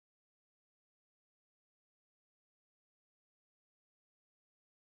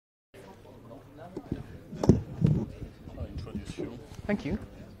Thank you.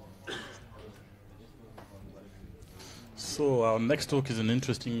 So our next talk is an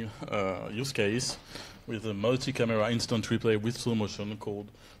interesting use case with a multi-camera instant replay with slow motion called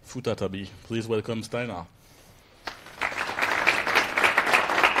Futatabi. Please welcome Steinar.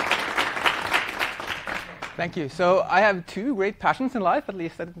 Thank you. So I have two great passions in life, at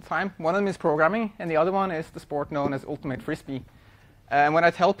least at the time. One of them is programming, and the other one is the sport known as ultimate frisbee. And when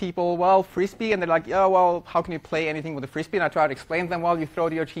I tell people, well, frisbee, and they're like, yeah, well, how can you play anything with a frisbee? And I try to explain to them, well, you throw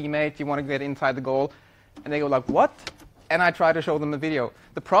to your teammate, you want to get inside the goal. And they go like, what? And I try to show them the video.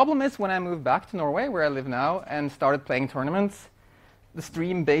 The problem is when I moved back to Norway, where I live now, and started playing tournaments, the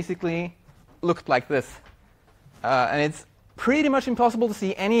stream basically looked like this. And it's pretty much impossible to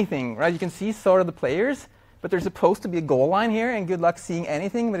see anything, right? You can see sort of the players, but there's supposed to be a goal line here, and good luck seeing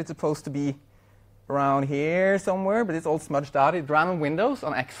anything, but it's supposed to be around here somewhere, but it's all smudged out. It ran on Windows,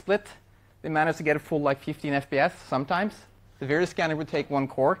 on XSplit. They managed to get a full like 15 FPS sometimes. The Virus scanner would take 1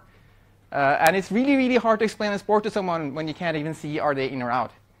 core. And it's really, really hard to explain a sport to someone when you can't even see are they in or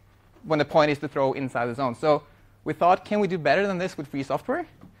out, when the point is to throw inside the zone. So we thought, can we do better than this with free software?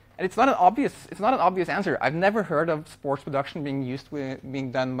 And it's not an obvious answer. I've never heard of sports production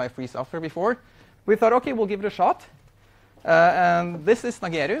being done by free software before. We thought, OK, we'll give it a shot. And this is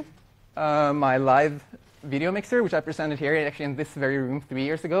Nageru, my live video mixer, which I presented here actually in this very room 3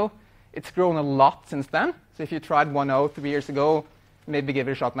 years ago. It's grown a lot since then. So if you tried 1.0 3 years ago, maybe give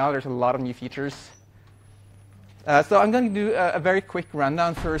it a shot now. There's a lot of new features. So I'm going to do a very quick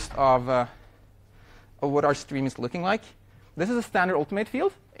rundown first of what our stream is looking like. This is a standard Ultimate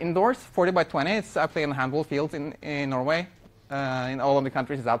field, indoors, 40 by 20. I play in handball fields in Norway. In all of the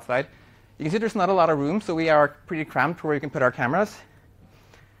countries, it's outside. You can see there's not a lot of room, so we are pretty cramped where you can put our cameras.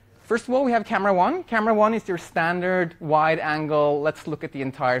 First of all, we have camera 1. Camera 1 is your standard wide angle, let's look at the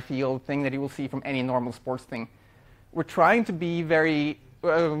entire field thing that you will see from any normal sports thing. We're trying to be very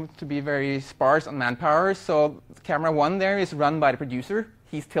sparse on manpower, so camera 1 there is run by the producer.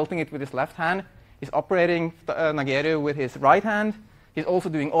 He's tilting it with his left hand. He's operating Nageru with his right hand. He's also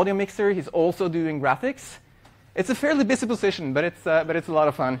doing audio mixer. He's also doing graphics. It's a fairly busy position, but it's a lot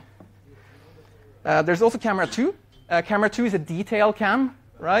of fun. There's also camera 2. Camera 2 is a detail cam,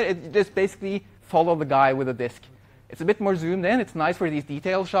 right? It just basically follow the guy with a disc. It's a bit more zoomed in. It's nice for these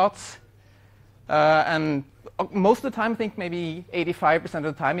detail shots. And most of the time, I think maybe 85% of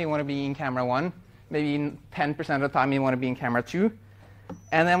the time you want to be in camera 1. Maybe 10% of the time you want to be in camera 2.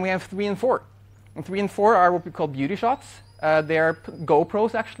 And then we have 3 and 4. And 3 and 4 are what we call beauty shots. They're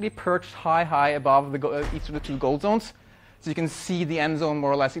GoPros actually perched high above each of the 2 goal zones. So you can see the end zone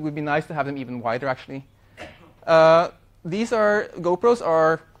more or less. It would be nice to have them even wider, actually. GoPros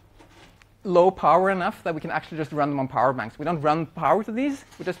are low power enough that we can actually just run them on power banks. We don't run power to these.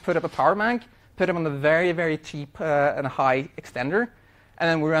 We just put up a power bank, put them on the very, very cheap and high extender, and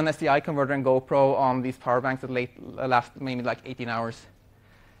then we run SDI converter and GoPro on these power banks that last maybe like 18 hours.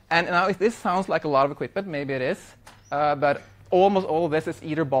 And now, if this sounds like a lot of equipment, maybe it is, but almost all of this is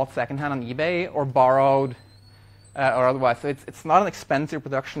either bought secondhand on eBay or borrowed or otherwise. So it's not an expensive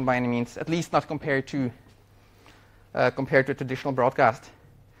production by any means, at least not compared to traditional broadcast.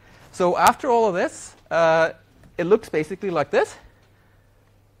 So after all of this, it looks basically like this.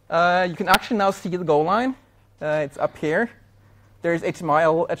 You can actually now see the goal line. It's up here. There's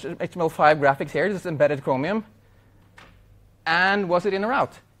HTML5 graphics here. This is embedded Chromium. And was it in or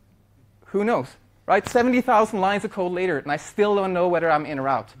out? Who knows? Right? 70,000 lines of code later, and I still don't know whether I'm in or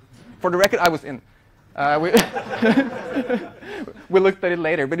out. For the record, I was in. We looked at it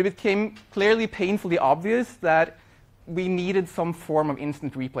later, but it became clearly painfully obvious that we needed some form of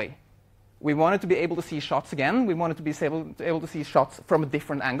instant replay. We wanted to be able to see shots again. We wanted to be able to see shots from a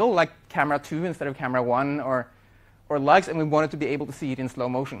different angle, like camera 2 instead of camera 1 or likes, and we wanted to be able to see it in slow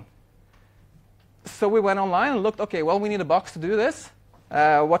motion. So we went online and looked, OK, well, we need a box to do this.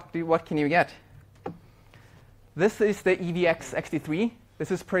 What can you get? This is the EVX XT3.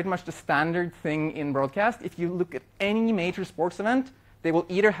 This is pretty much the standard thing in broadcast. If you look at any major sports event, they will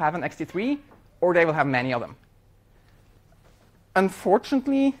either have an XT3 or they will have many of them.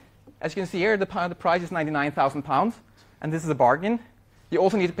 Unfortunately, as you can see here, the price is £99,000, and this is a bargain. You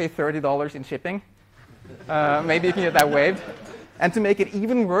also need to pay $30 in shipping. Maybe you can get that waived. And to make it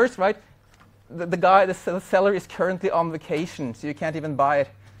even worse, right, the seller is currently on vacation, so you can't even buy it.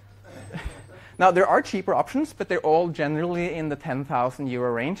 Now, there are cheaper options, but they're all generally in the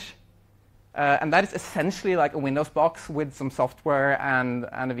 €10,000 range. And that is essentially like a Windows box with some software and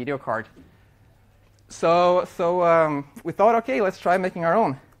a video card. So we thought, OK, let's try making our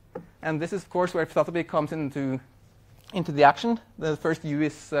own. And this is, of course, where Futatabi comes into the action. The first U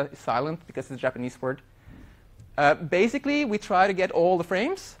is silent because it's a Japanese word. Basically, we try to get all the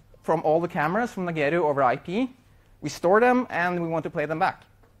frames from all the cameras from Nageru over IP. We store them, and we want to play them back.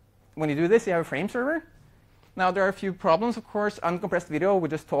 When you do this, you have a frame server. Now, there are a few problems, of course. Uncompressed video, we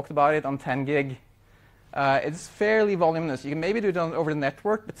just talked about it on 10 gig. It's fairly voluminous. You can maybe do it over the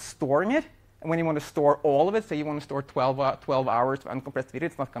network, but storing it, and when you want to store all of it, say you want to store 12 hours of uncompressed video,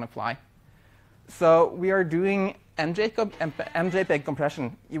 it's not going to fly. So we are doing MJPEG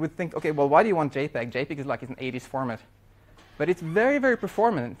compression. You would think, OK, well, why do you want JPEG? JPEG is like it's an 80s format. But it's very, very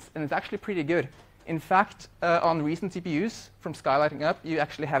performant, and it's actually pretty good. In fact, on recent CPUs from skylighting up, you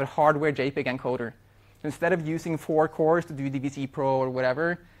actually have a hardware JPEG encoder. So instead of using 4 cores to do DVC Pro or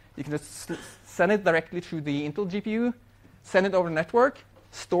whatever, you can just send it directly through the Intel GPU, send it over the network,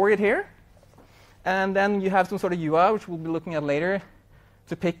 store it here, and then you have some sort of UI, which we'll be looking at later,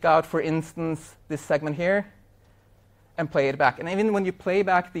 to pick out, for instance, this segment here, and play it back. And even when you play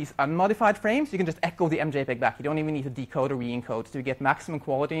back these unmodified frames, you can just echo the MJPEG back. You don't even need to decode or re-encode. So you get maximum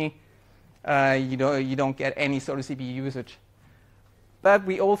quality. You don't get any sort of CPU usage. But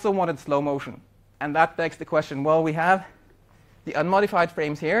we also wanted slow motion. And that begs the question, well, we have the unmodified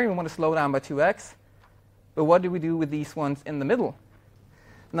frames here. We want to slow down by 2x. But what do we do with these ones in the middle?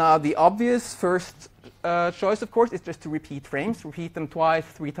 Now, the obvious first choice, of course, is just to repeat frames. Repeat them twice,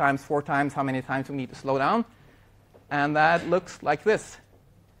 3 times, 4 times, how many times we need to slow down. And that looks like this.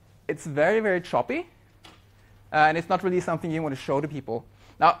 It's very, very choppy. And it's not really something you want to show to people.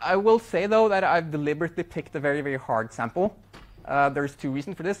 Now, I will say, though, that I've deliberately picked a very, very hard sample. There's 2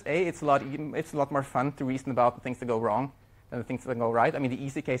 reasons for this. A, it's a lot more fun to reason about the things that go wrong than the things that go right. I mean, the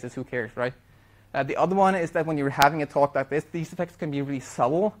easy case is who cares, right? The other one is that when you're having a talk like this, these effects can be really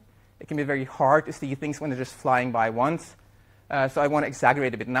subtle. It can be very hard to see things when they're just flying by once. So I want to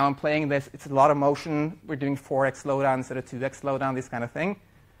exaggerate a bit. Now I'm playing this. It's a lot of motion. We're doing 4x slowdown instead of 2x slowdown, this kind of thing.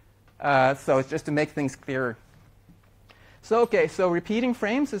 So it's just to make things clearer. So OK, so repeating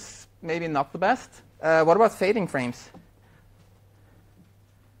frames is maybe not the best. What about fading frames?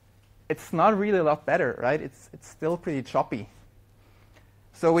 It's not really a lot better, right? It's still pretty choppy.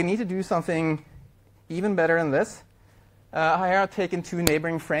 So we need to do something even better than this. I have taken 2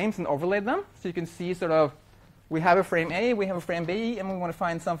 neighboring frames and overlaid them. So you can see sort of we have a frame A, we have a frame B, and we want to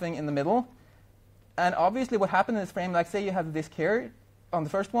find something in the middle. And obviously what happened in this frame, like say you have this here. On the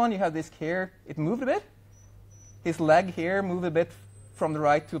first one, you have this here. It moved a bit. His leg here moved a bit from the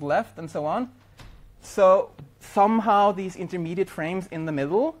right to the left, and so on. So somehow these intermediate frames in the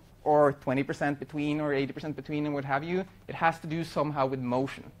middle, or 20% between, or 80% between, and what have you, it has to do somehow with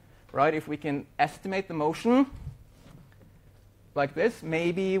motion, right? If we can estimate the motion like this,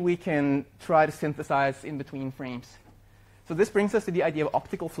 maybe we can try to synthesize in between frames. So this brings us to the idea of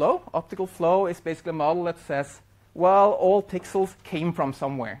optical flow. Optical flow is basically a model that says, well, all pixels came from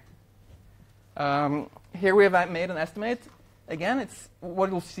somewhere. Here we have made an estimate. Again, it's what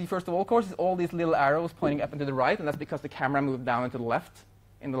you'll see first of all, of course, is all these little arrows pointing up and to the right, and that's because the camera moved down and to the left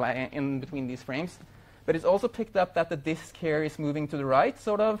in between these frames. But it's also picked up that the disk here is moving to the right,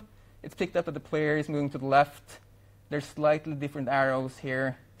 sort of. It's picked up that the player is moving to the left. There's slightly different arrows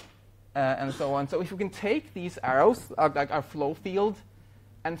here, and so on. So if we can take these arrows, like our flow field,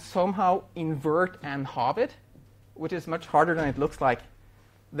 and somehow invert and halve it, which is much harder than it looks like,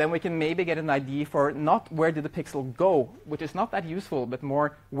 then we can maybe get an idea for not where did the pixel go, which is not that useful, but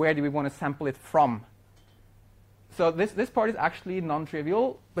more where do we want to sample it from. So this part is actually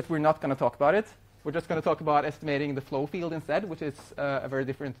non-trivial, but we're not going to talk about it. We're just going to talk about estimating the flow field instead, which is a very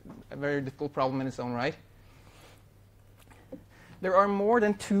difficult problem in its own right. There are more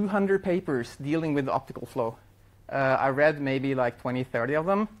than 200 papers dealing with optical flow. I read maybe like 20, 30 of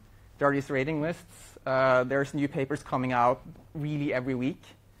them. There are these rating lists. There's new papers coming out really every week.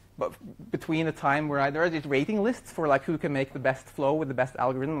 But between the time where there are these rating lists for like who can make the best flow with the best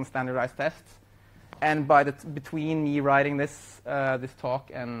algorithm on standardized tests. And between me writing this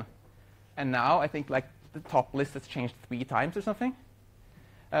talk and now, I think like the top list has changed 3 times or something.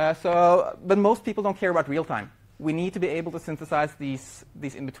 But most people don't care about real time. We need to be able to synthesize these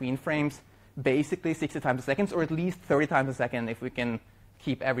in-between frames basically 60 times a second, or at least 30 times a second if we can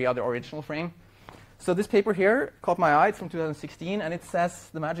keep every other original frame. So this paper here caught my eye. It's from 2016, and it says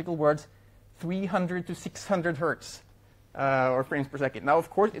the magical words 300 to 600 hertz, or frames per second. Now,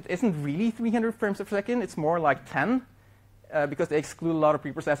 of course, it isn't really 300 frames per second. It's more like 10, because they exclude a lot of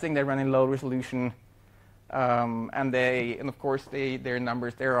preprocessing. They run in low resolution, and of course, their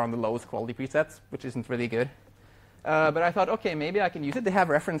numbers there are on the lowest quality presets, which isn't really good. But I thought, OK, maybe I can use it. They have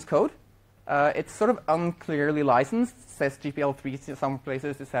reference code. It's sort of unclearly licensed. It says GPL3 in some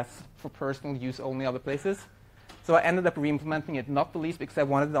places. It says for personal use only other places. So I ended up re-implementing it, not the least because I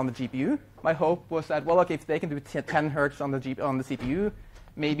wanted it on the GPU. My hope was that, well, okay, if they can do 10 hertz on the CPU,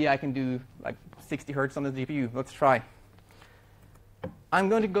 maybe I can do like 60 hertz on the GPU. Let's try. I'm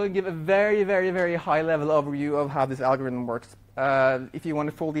going to go give a very, very, very high-level overview of how this algorithm works. If you want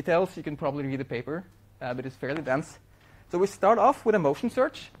the full details, you can probably read the paper, but it's fairly dense. So we start off with a motion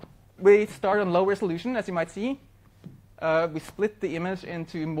search. We start on low resolution, as you might see. We split the image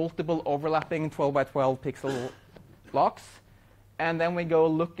into multiple overlapping 12 by 12 pixel blocks. And then we go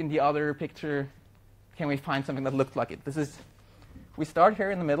look in the other picture. Can we find something that looked like it? We start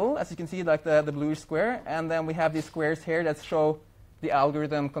here in the middle, as you can see, like the bluish square. And then we have these squares here that show the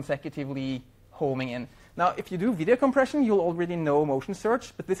algorithm consecutively homing in. Now, if you do video compression, you'll already know motion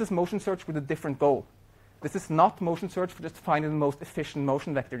search. But this is motion search with a different goal. This is not motion search for just finding the most efficient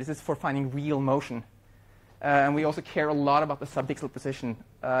motion vector. This is for finding real motion. And we also care a lot about the subpixel precision.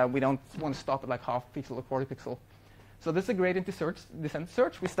 We don't want to stop at like half pixel or quarter pixel. So this is a gradient descent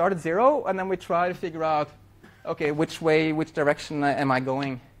search. We start at 0, and then we try to figure out, OK, which direction am I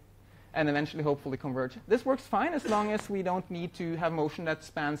going? And eventually, hopefully, converge. This works fine as long as we don't need to have motion that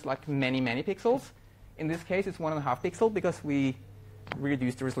spans like many, many pixels. In this case, it's 1.5 pixel because we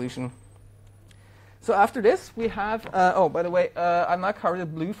reduced the resolution. So after this, we have, oh, by the way, I'm not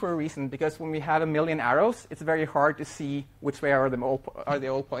colored blue for a reason, because when we have a million arrows, it's very hard to see which way are they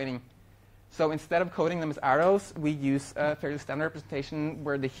all pointing. So instead of coding them as arrows, we use a fairly standard representation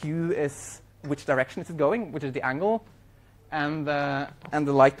where the hue is which direction it's going, which is the angle, and the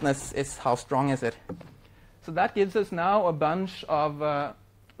lightness is how strong is it. So that gives us now a bunch of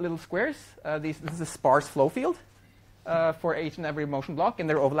little squares. This is a sparse flow field for each and every motion block, and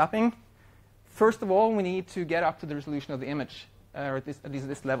they're overlapping. First of all, we need to get up to the resolution of the image, or at least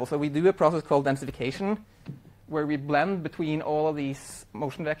this level. So we do a process called densification, where we blend between all of these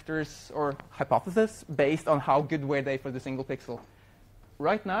motion vectors or hypotheses based on how good were they for the single pixel.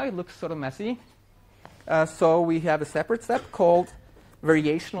 Right now, it looks sort of messy. So we have a separate step called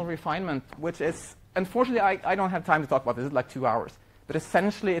variational refinement, which is, unfortunately, I don't have time to talk about this. It's like 2 hours. But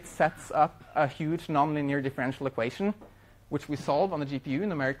essentially, it sets up a huge nonlinear differential equation, which we solve on the GPU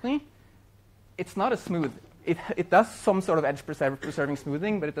numerically. It's not as smooth. It does some sort of edge preserving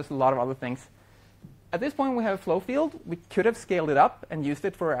smoothing, but it does a lot of other things. At this point, we have a flow field. We could have scaled it up and used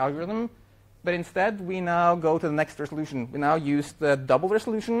it for our algorithm. But instead, we now go to the next resolution. We now use the double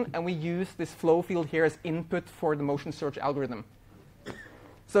resolution, and we use this flow field here as input for the motion search algorithm.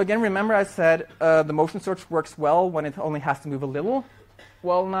 So again, remember I said the motion search works well when it only has to move a little.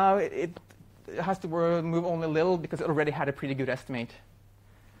 Well, now it has to move only a little because it already had a pretty good estimate.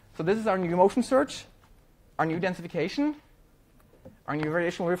 So this is our new motion search, our new densification, our new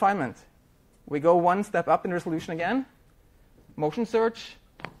variational refinement. We go one step up in resolution again, motion search,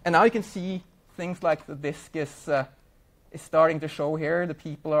 and now you can see things like the disk is starting to show here. The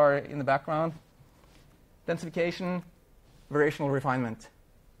people are in the background. Densification, variational refinement.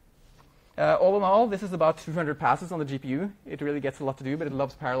 All in all, this is about 200 passes on the GPU. It really gets a lot to do, but it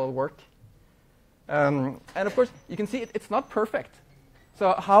loves parallel work. And of course, you can see it's not perfect.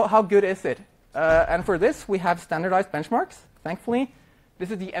 So how good is it? And for this, we have standardized benchmarks, thankfully.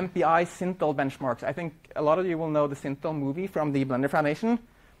 This is the MPI Sintel benchmarks. I think a lot of you will know the Sintel movie from the Blender Foundation.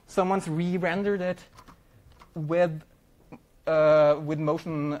 Someone's re-rendered it with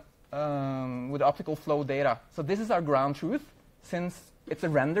motion, with optical flow data. So this is our ground truth. Since it's a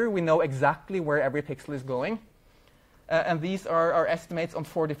render, we know exactly where every pixel is going. And these are our estimates on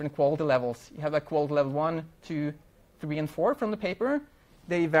 4 different quality levels. You have like quality level 1, 2, 3, and 4 from the paper.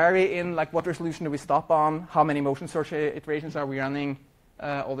 They vary in like what resolution do we stop on, how many motion search iterations are we running,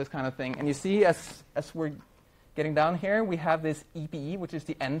 all this kind of thing. And you see, as we're getting down here, we have this EPE, which is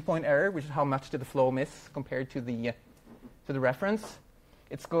the endpoint error, which is how much did the flow miss compared to the reference.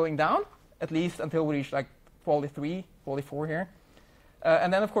 It's going down, at least until we reach like quality 3, quality 4 here.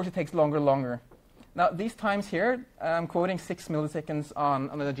 And then, of course, it takes longer and longer. Now, these times here, I'm quoting 6 milliseconds on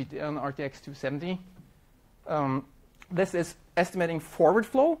RTX 270. This is estimating forward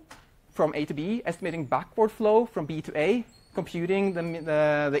flow from A to B, estimating backward flow from B to A, computing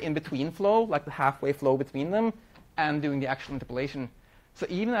the in-between flow, like the halfway flow between them, and doing the actual interpolation. So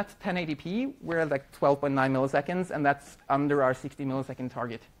even at 1080p, we're at like 12.9 milliseconds, and that's under our 60 millisecond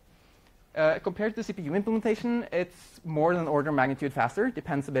target. Compared to the CPU implementation, it's more than an order of magnitude faster.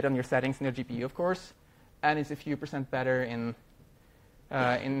 Depends a bit on your settings in your GPU, of course. And it's a few % better in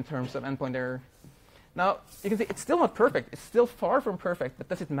terms of endpoint error. Now, you can see it's still not perfect. It's still far from perfect, but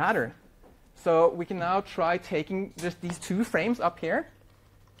does it matter? So we can now try taking just these 2 frames up here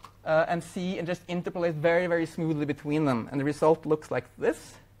and see and just interpolate very, very smoothly between them. And the result looks like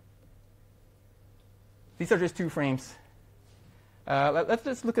this. These are just 2 frames. Let's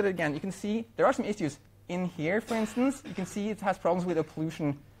just look at it again. You can see there are some issues. In here, for instance, you can see it has problems with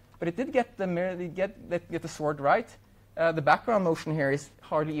occlusion. But it did get the sword right. The background motion here is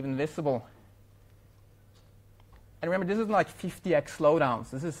hardly even visible. And remember, this is like 50x slowdowns.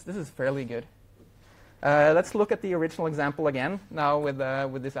 This is fairly good. Let's look at the original example again now with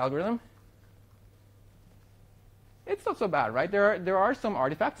this algorithm. It's not so bad, right? There are some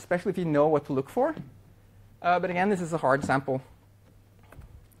artifacts, especially if you know what to look for. But again, this is a hard sample.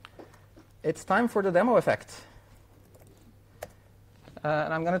 It's time for the demo effect.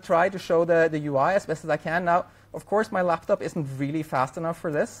 And I'm going to try to show the UI as best as I can. Now, of course, my laptop isn't really fast enough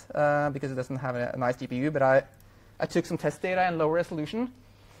for this because it doesn't have a nice GPU. But I took some test data in low resolution.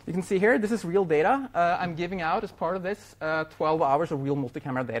 You can see here, this is real data. I'm giving out, as part of this, 12 hours of real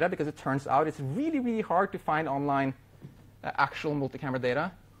multi-camera data, because it turns out it's really, really hard to find online actual multi-camera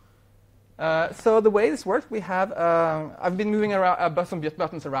data. So the way this works, we have, I've been moving around, some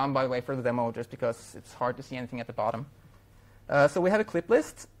buttons around, by the way, for the demo, just because it's hard to see anything at the bottom. So we have a clip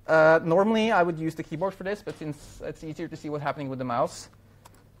list. Normally, I would use the keyboard for this, but since it's easier to see what's happening with the mouse,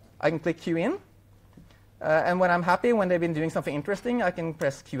 I can click Q in. And when I'm happy, when they've been doing something interesting, I can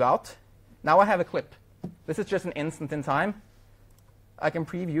press Q out. Now I have a clip. This is just an instant in time. I can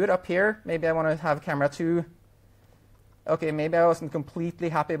preview it up here. Maybe I want to have camera 2. OK, maybe I wasn't completely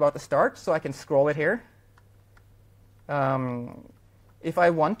happy about the start, so I can scroll it here. If I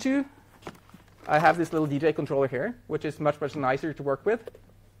want to, I have this little DJ controller here, which is much, much nicer to work with.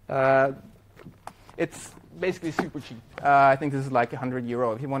 It's basically super cheap. I think this is like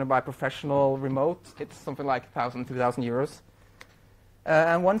 €100. If you want to buy a professional remote, it's something like 1,000, 2,000 euros.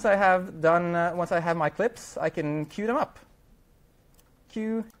 And once I have my clips, I can queue them up.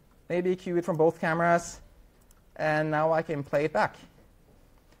 Maybe queue it from both cameras, and now I can play it back.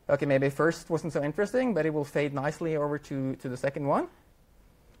 OK, maybe first wasn't so interesting, but it will fade nicely over to the second one.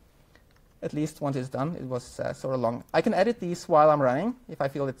 At least once it's done, it was sort of long. I can edit these while I'm running if I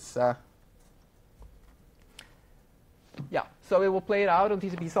feel it's. Yeah, so it will play it out on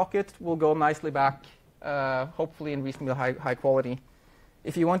TCP socket. Will go nicely back, hopefully in reasonably high quality.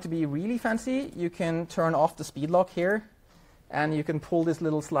 If you want to be really fancy, you can turn off the speed lock here, and you can pull this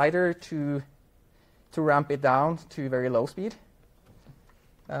little slider to ramp it down to very low speed.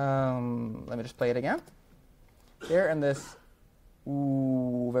 Let me just play it again. There, and this.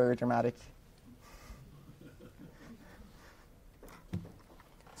 Ooh, very dramatic.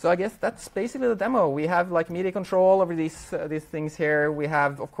 So I guess that's basically the demo. We have like media control over these things here. We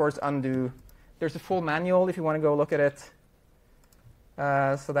have, of course, undo. There's a full manual if you want to go look at it.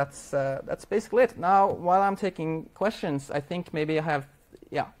 So that's basically it. Now, while I'm taking questions, I think maybe I have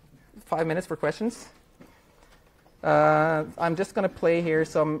 5 minutes for questions. I'm just going to play here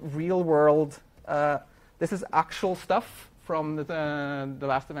some real world. This is actual stuff from the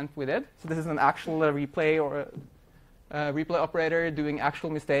last event we did. So this is an actual replay or replay operator doing actual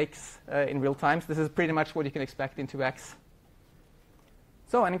mistakes in real time. So this is pretty much what you can expect in 2x.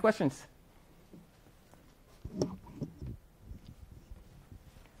 So any questions?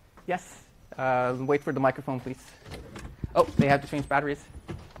 Yes. Wait for the microphone, please. Oh, they have to change batteries.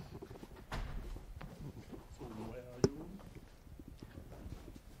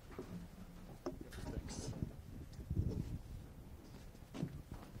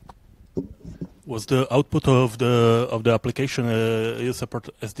 Was the output of the application a separate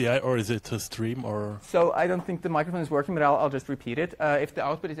SDI, or is it a stream? Or so I don't think the microphone is working, but I'll just repeat it. If the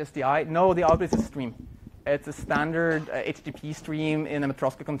output is SDI, no, the output is a stream. It's a standard HTTP stream in a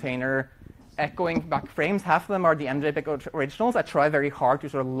Matroska container, echoing back frames. Half of them are the MJPEG originals. I try very hard to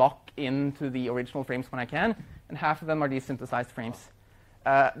sort of lock into the original frames when I can, and half of them are these synthesized frames.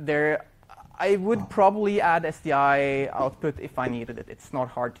 I would probably add SDI output if I needed it. It's not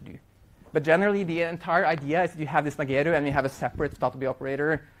hard to do. But generally, the entire idea is that you have this Nageru and you have a separate Futatabi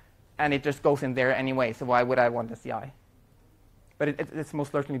operator, and it just goes in there anyway. So why would I want SDI? But it's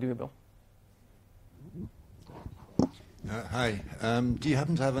most certainly doable. Hi. Do you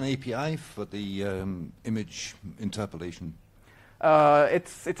happen to have an API for the image interpolation?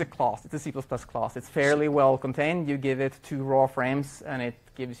 It's a class. It's a C++ class. It's fairly well contained. You give it 2 raw frames, and it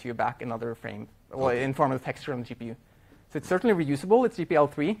gives you back another frame, well, in form of texture on the GPU. So it's certainly reusable. It's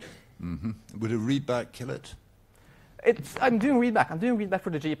GPL3. Mm-hmm. Would a readback kill it? I'm doing readback. I'm doing readback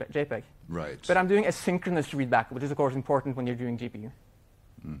for the JPEG. Right. But I'm doing asynchronous readback, which is, of course, important when you're doing GPU.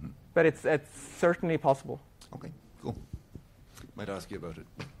 Mm-hmm. But it's certainly possible. OK, cool. Might ask you about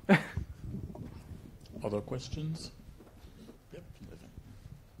it. Other questions? Yep.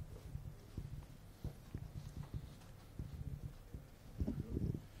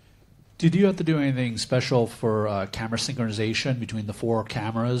 Did you have to do anything special for camera synchronization between the 4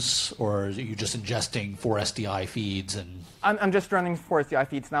 cameras, or are you just ingesting 4 SDI feeds? And I'm just running 4 SDI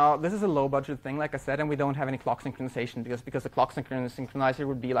feeds now. This is a low-budget thing, like I said, and we don't have any clock synchronization because the clock synchronizer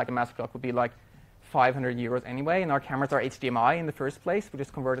would be like a master clock would be like 500 euros anyway, and our cameras are HDMI in the first place. We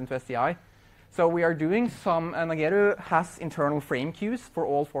just convert into SDI. So we are doing some, and Nageru has internal frame queues for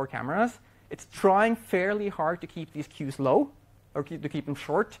all 4 cameras. It's trying fairly hard to keep these queues low, or to keep them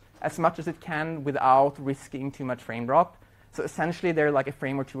short, as much as it can without risking too much frame drop. So essentially, they're like a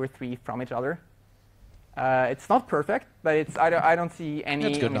frame or 2 or 3 from each other. It's not perfect, but it's, I don't see any,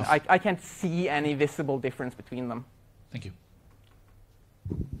 That's good enough. I can't see any visible difference between them. thank you.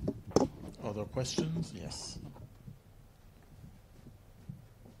 Other questions? Yes.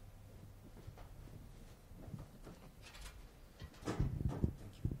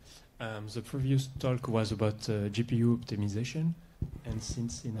 The previous talk was about GPU optimization, and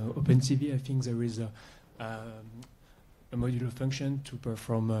since in OpenCV, I think there is a modular function to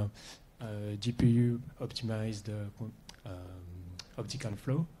perform GPU optimized optical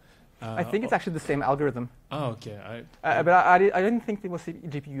flow. I think it's actually the same algorithm. Oh, okay. But I didn't think it was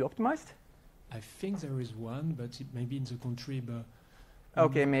GPU optimized. I think there is one, but it may be in the country. But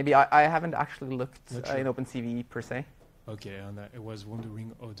Okay, maybe. I haven't actually looked Not sure. in OpenCV per se. Okay, and I was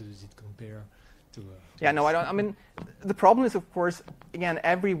wondering how does it compare to? Yeah, no, I don't. I mean, the problem is, of course, again,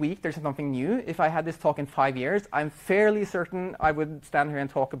 every week there's something new. If I had this talk in 5 years, I'm fairly certain I would stand here and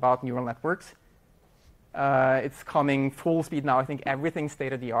talk about neural networks. It's coming full speed now. I think everything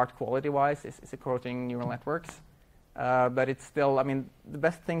state-of-the-art quality-wise is approaching neural networks. But it's still, I mean, the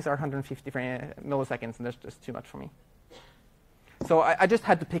best things are 150 milliseconds, and that's just too much for me. So I just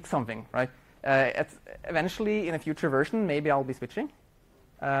had to pick something, right? Eventually, in a future version, maybe I'll be switching.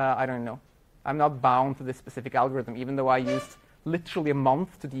 I don't know. I'm not bound to this specific algorithm, even though I used literally a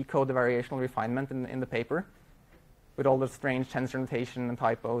month to decode the variational refinement in the paper with all the strange tensor notation and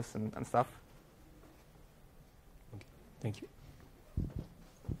typos and stuff. Okay, thank you.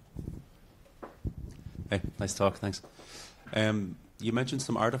 Hey, nice talk, thanks. You mentioned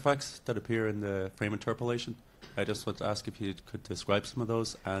some artifacts that appear in the frame interpolation. I just want to ask if you could describe some of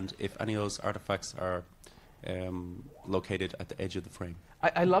those, and if any of those artifacts are located at the edge of the frame.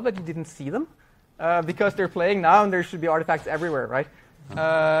 I love that you didn't see them, because they're playing now and there should be artifacts everywhere, right?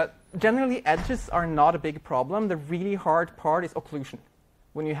 Generally, edges are not a big problem. The really hard part is occlusion.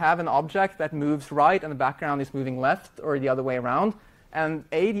 When you have an object that moves right and the background is moving left or the other way around, and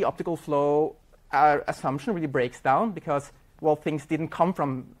the optical flow assumption really breaks down because, well, things didn't come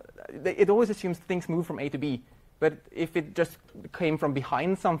from, it always assumes things move from A to B. But if it just came from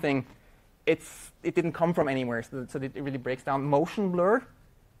behind something, it didn't come from anywhere, so it really breaks down. Motion blur,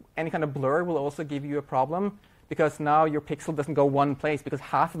 any kind of blur will also give you a problem because now your pixel doesn't go one place because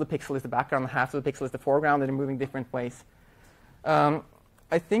half of the pixel is the background and half of the pixel is the foreground and they're moving different ways. I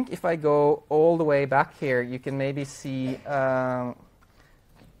think if I go all the way back here, you can maybe see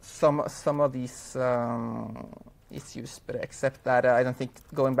some of these issues, but except that I don't think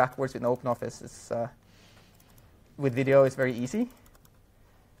going backwards with an OpenOffice is with video is very easy.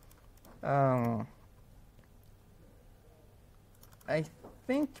 I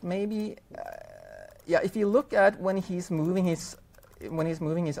think maybe, yeah. If you look at when he's moving his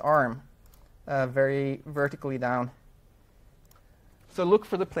arm very vertically down. So look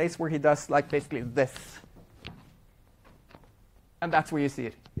for the place where he does like basically this, and that's where you see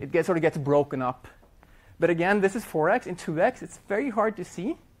it. It sort of gets broken up. But again, this is 4x. In 2x, it's very hard to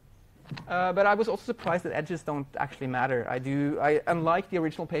see. But I was also surprised that edges don't actually matter. Unlike the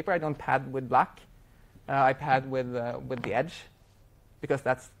original paper, I don't pad with black. I pad with the edge, because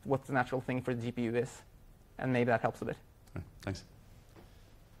that's what the natural thing for the GPU is, and maybe that helps a bit. Right, thanks.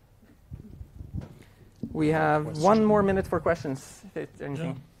 We have 1 more minute for questions. If there's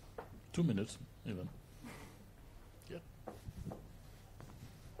anything. Yeah. 2 minutes, even. Yeah.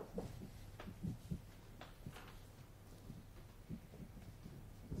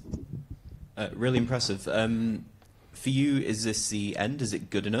 Really impressive. For you, is this the end? Is it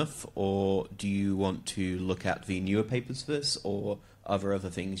good enough? Or do you want to look at the newer papers for this? Or are there other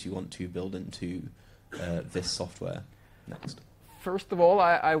things you want to build into this software next? First of all,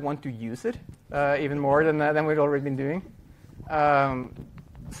 I want to use it even more than we've already been doing.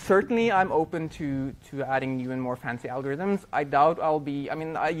 Certainly, I'm open to adding new and more fancy algorithms. I doubt I'll be, I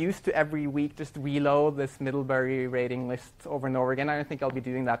mean, I used to every week just reload this Middlebury rating list over and over again. I don't think I'll be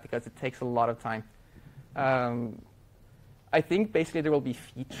doing that because it takes a lot of time. I think basically there will be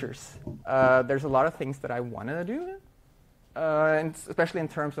features. There's a lot of things that I want to do, and especially in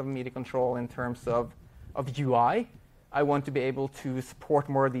terms of media control, in terms of UI. I want to be able to support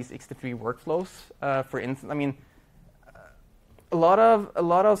more of these X3 workflows. For instance, I mean, a lot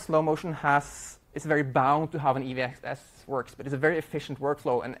of slow motion is very bound to how an EVXS works, but it's a very efficient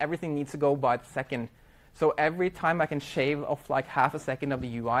workflow, and everything needs to go by the second. So every time I can shave off like half a second of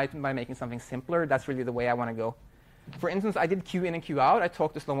the UI by making something simpler, that's really the way I want to go. For instance, I did queue in and queue out. I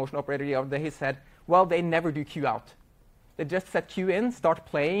talked to slow motion operator the other day. He said, well, they never do queue out. They just set queue in, start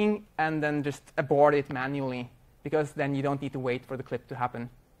playing, and then just abort it manually, because then you don't need to wait for the clip to happen.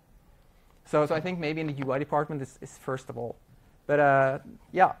 So I think maybe in the UI department is first of all. But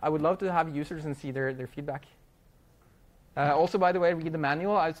yeah, I would love to have users and see their feedback. Also, by the way, read the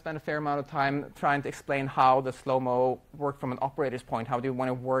manual. I've spent a fair amount of time trying to explain how the slow-mo work from an operator's point. How do you want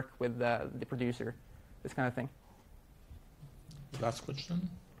to work with the producer? This kind of thing. Last question?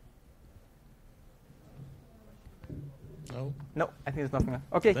 No? No, I think there's nothing else.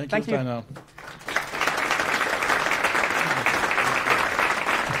 OK, Thank you, thank you. Steinar.